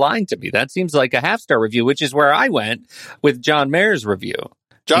 Those don't align to me. That seems like a half-star review, which is where I went with John Mayer's review.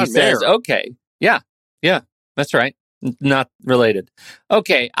 John Mayer. Says, okay, yeah, that's right. Not related.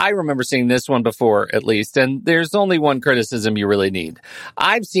 Okay, I remember seeing this one before, at least, and there's only one criticism you really need.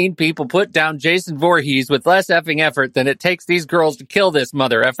 I've seen people put down Jason Voorhees with less effing effort than it takes these girls to kill this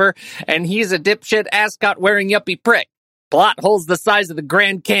mother effer, and he's a dipshit ascot-wearing yuppie prick. Plot holes the size of the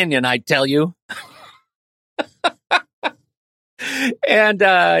Grand Canyon, I tell you. And,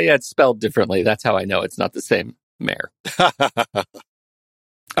 it's spelled differently. That's how I know it's not the same Mayer.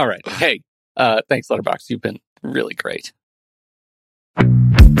 hey, thanks, Letterboxd. You've been really great.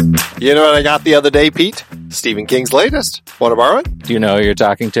 You know what I got the other day, Pete? Stephen King's latest. Want to borrow it? Do you know who you're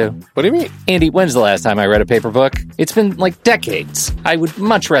talking to? What do you mean? Andy, when's the last time I read a paper book? It's been like decades. I would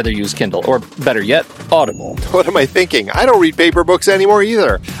much rather use Kindle, or better yet, Audible. What am I thinking? I don't read paper books anymore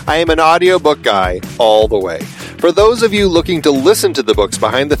either. I am an audiobook guy all the way. For those of you looking to listen to the books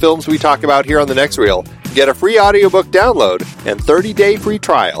behind the films we talk about here on The Next Reel, get a free audiobook download and 30-day free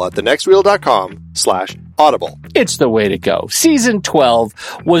trial at thenextreel.com/audible. It's the way to go. Season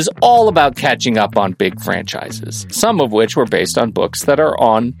 12 was all about catching up on big franchises, some of which were based on books that are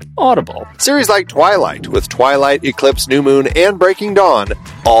on Audible. Series like Twilight, with Twilight, Eclipse, New Moon, and Breaking Dawn,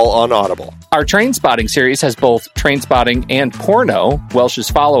 all on Audible. Our Trainspotting series has both Trainspotting and Porno, Welsh's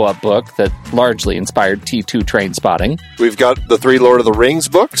follow-up book that largely inspired T2 Trainspotting. We've got the 3 Lord of the Rings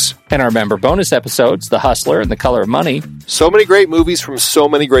books. And our member bonus episodes, The Hustler and The Color of Money. So many great movies from so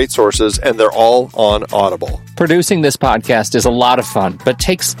many great sources, and they're all on Audible. Producing this podcast is a lot of fun, but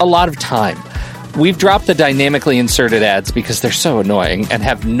takes a lot of time. We've dropped the dynamically inserted ads because they're so annoying and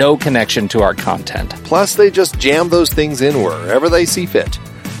have no connection to our content. Plus, they just jam those things in wherever they see fit.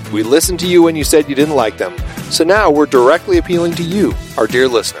 We listened to you when you said you didn't like them, so now we're directly appealing to you, our dear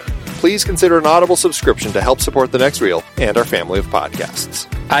listener. Please consider an Audible subscription to help support The Next Reel and our family of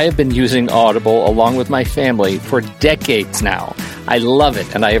podcasts. I have been using Audible along with my family for decades now. I love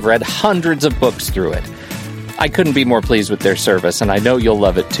it, and I have read hundreds of books through it. I couldn't be more pleased with their service, and I know you'll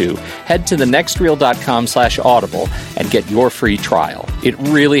love it too. Head to thenextreel.com/audible and get your free trial. It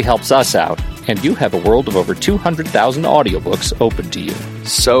really helps us out, and you have a world of over 200,000 audiobooks open to you.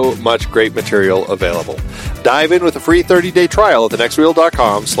 So much great material available. Dive in with a free 30-day trial at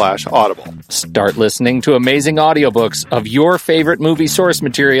thenextreel.com/audible. Start listening to amazing audiobooks of your favorite movie source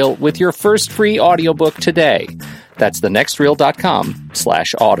material with your first free audiobook today. That's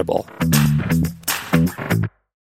thenextreel.com/audible.